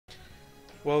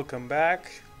Welcome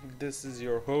back. This is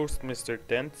your host, Mr.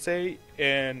 Tensei,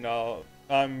 and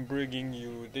I'm bringing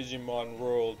you Digimon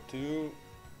World 2,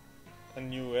 a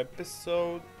new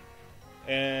episode.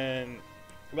 And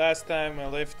last time I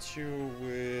left you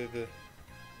with.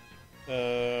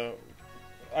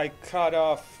 I cut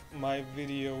off my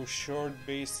video short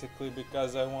basically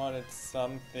because I wanted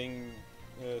some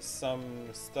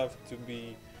stuff to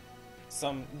be.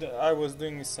 I was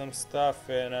doing some stuff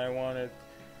and I wanted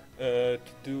to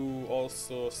do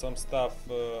also some stuff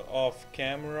off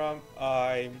camera.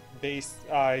 I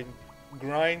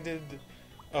grinded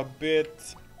a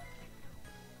bit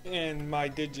and my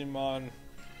Digimon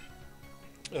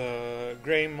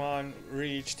Greymon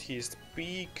reached his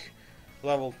peak,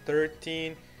 level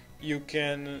 13. You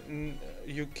can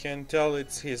tell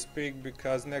it's his peak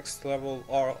because next level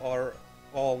are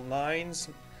all 9s.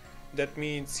 That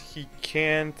means he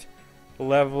can't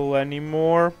level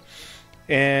anymore,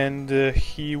 and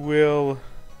he will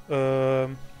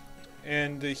no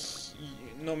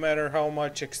matter how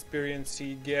much experience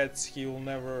he gets, he will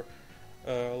never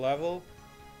level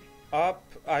up.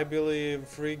 I believe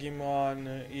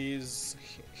Frigimon is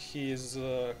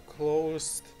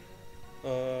close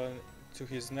to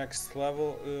his next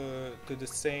level, to the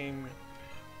same.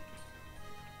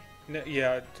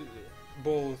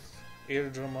 Both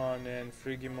Irdramon and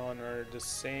Frigimon are the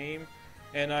same.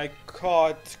 And I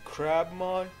caught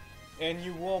Crabmon, and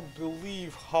you won't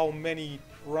believe how many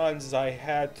runs I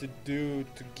had to do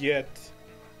to get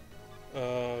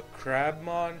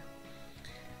Crabmon.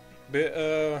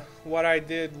 But what I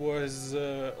did was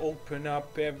open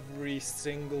up every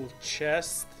single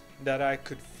chest that I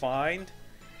could find,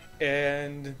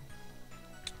 and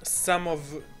some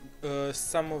of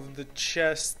the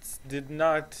chests did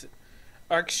not.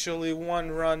 Actually, one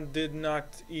run did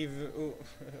not even.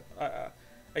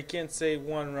 I can't say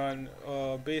one run.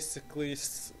 Basically,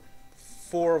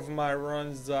 4 of my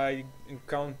runs I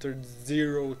encountered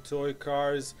 0 toy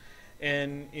cars,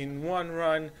 and in one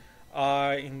run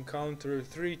I encountered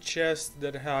 3 chests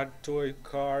that had toy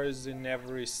cars in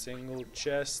every single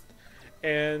chest,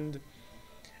 and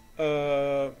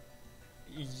yeah,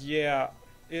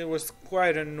 it was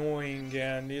quite annoying,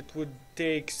 and it would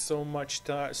take so much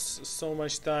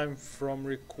time from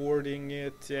recording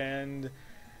it, and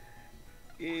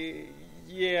I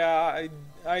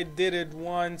did it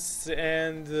once,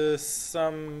 and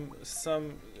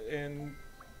and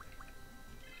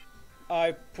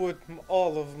I put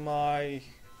all of my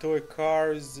toy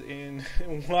cars in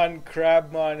one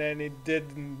Crabmon, and it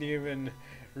didn't even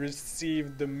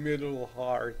receive the middle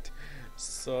heart.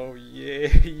 So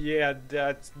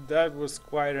that was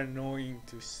quite annoying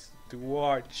to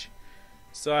watch.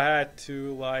 So I had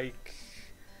to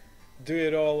do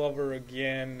it all over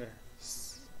again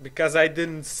because I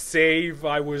didn't save.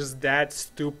 I was that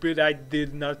stupid. I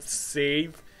did not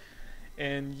save,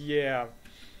 and yeah.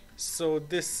 So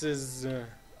this is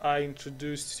I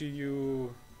introduced to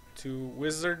you to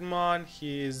Wizardmon.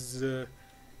 He is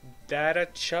data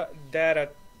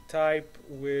type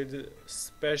with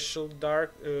special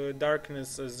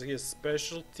darkness as his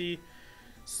specialty.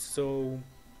 So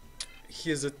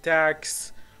his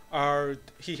attacks are,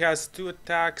 he has 2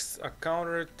 attacks: a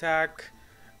counter attack,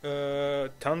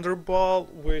 Thunderball,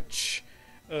 which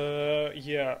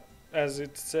as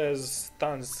it says,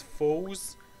 stuns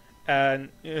foes, and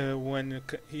when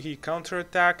he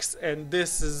counterattacks, and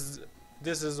this is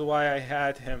why I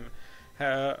had him.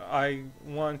 I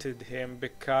wanted him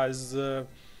because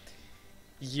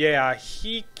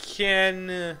he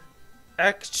can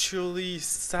actually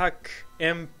suck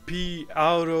MP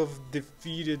out of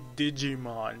defeated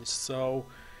Digimon. So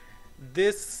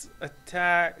this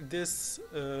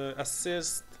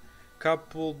assist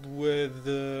coupled with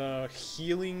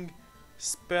healing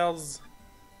spells,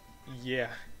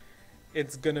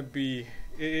 it's gonna be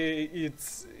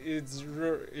it's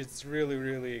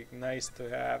really nice to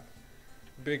have,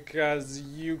 because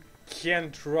you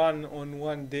can't run on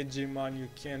one Digimon, you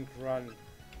can't run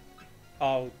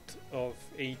out of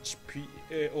HP,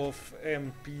 of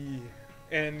MP,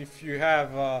 and if you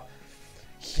have a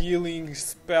healing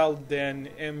spell, then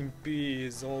MP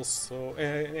is also,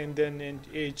 and then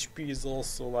HP is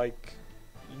also, like,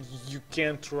 you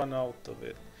can't run out of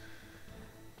it.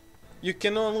 You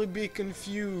can only be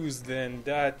confused, and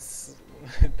that's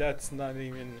not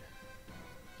even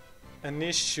an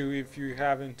issue if you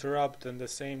have interrupt on the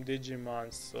same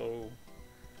Digimon. So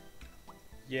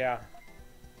yeah,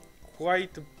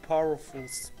 quite a powerful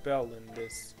spell in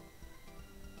this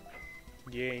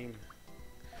game.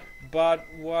 But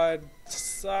what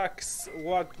sucks,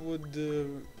 what would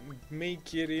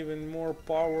make it even more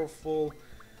powerful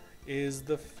is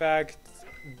the fact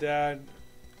that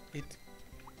it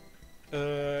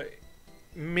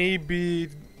maybe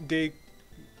they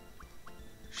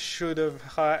should have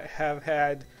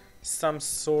had some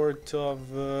sort of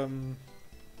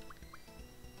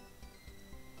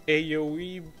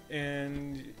AoE,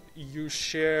 and you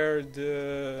share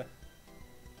the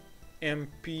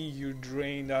MP you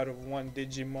drained out of one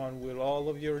Digimon with all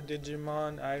of your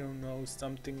Digimon. I don't know,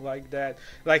 something like that,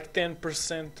 like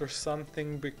 10% or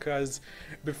something, because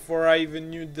before I even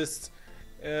knew this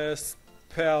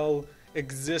spell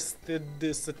existed,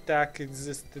 this attack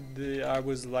existed, I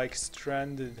was like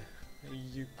stranded.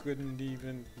 You couldn't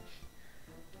even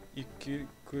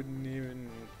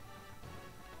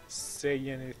say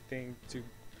anything to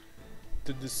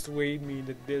dissuade me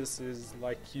that this is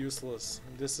like useless.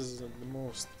 This is the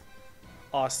most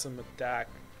awesome attack.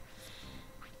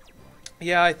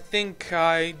 Yeah, I think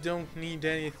I don't need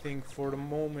anything for the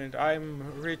moment.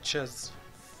 I'm rich as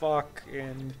fuck,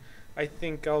 and I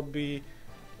think I'll be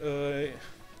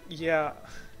yeah,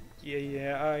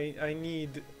 I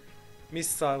need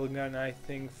missile gun, I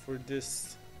think, for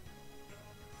this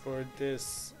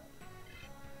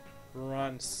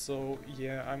run. So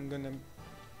yeah, I'm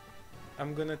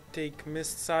gonna take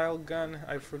missile gun.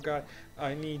 I forgot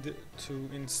I need to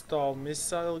install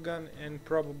missile gun and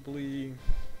probably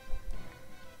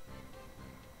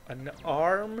an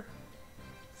arm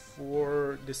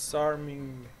for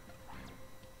disarming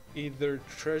either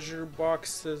treasure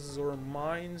boxes or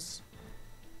mines.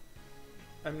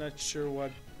 I'm not sure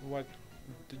what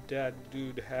that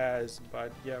dude has,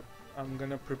 but yeah, I'm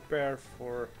gonna prepare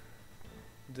for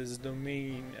this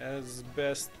domain as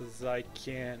best as I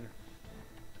can.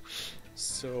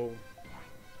 So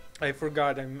I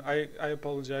forgot. I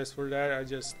apologize for that.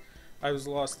 I was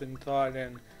lost in thought,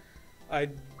 and I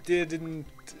didn't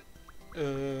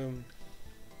yeah,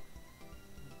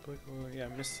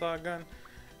 missile gun.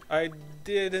 I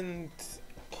didn't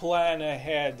plan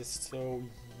ahead, so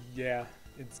yeah,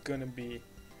 it's gonna be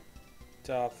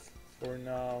tough for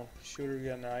now. Shooter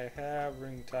gun I have,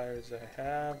 ring tires I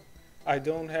have. I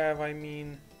don't have, I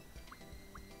mean,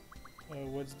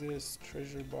 what's this?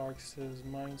 Treasure boxes,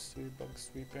 mine sweep, bug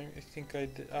sweeping. I think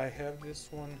I have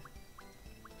this one.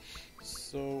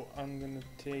 So I'm gonna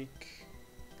take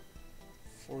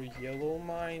for yellow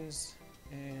mines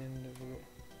and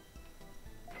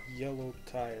yellow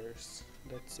tires.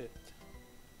 That's it.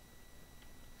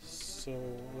 So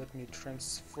let me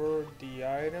transfer the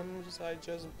items I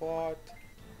just bought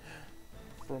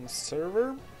from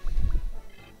server.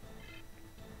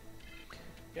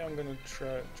 Yeah, I'm gonna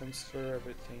transfer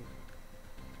everything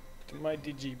to my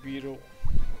Digibeetle.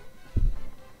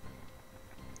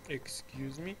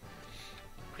 Excuse me,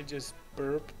 I just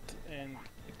burped, and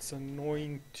it's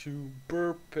annoying to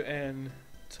burp and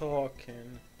talk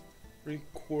and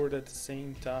record at the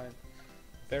same time.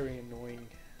 Very annoying.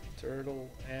 Turtle,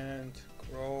 ant,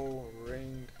 crow,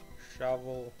 ring,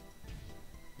 shovel,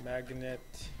 magnet,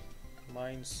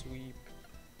 minesweep,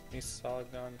 missile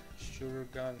gun, shooter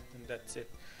gun, and that's it.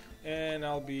 And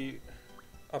I'll be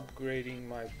upgrading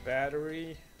my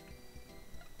battery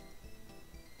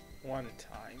one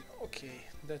time. Okay,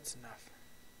 that's enough.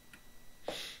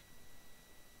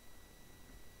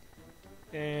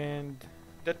 And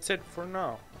that's it for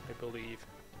now, I believe.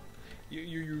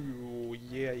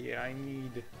 Yeah,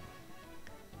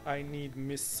 I need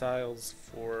missiles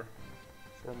for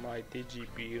my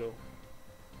Digibeetle.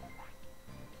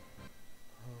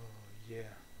 Oh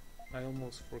yeah, I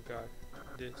almost forgot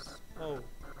this. Oh,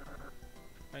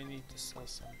 I need to sell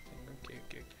something.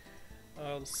 Okay.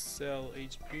 I'll sell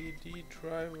HBD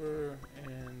driver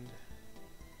and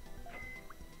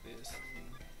this thing.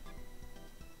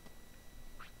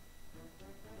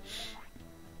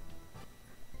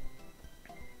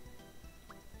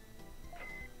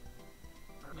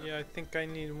 Yeah, I think I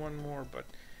need one more, but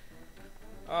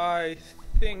I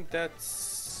think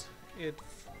that's it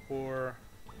for...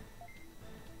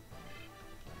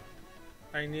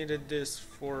 I needed this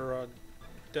for a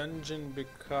dungeon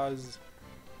because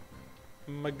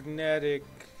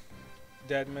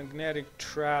that magnetic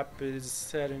trap is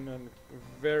set in a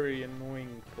very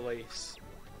annoying place.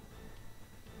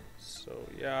 So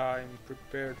yeah, I'm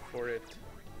prepared for it.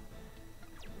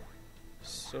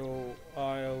 So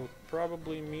I'll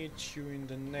probably meet you in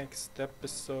the next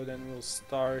episode, and we'll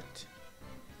start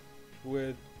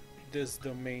with this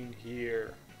domain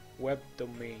here, web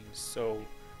domain. So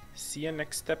see you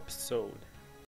next episode.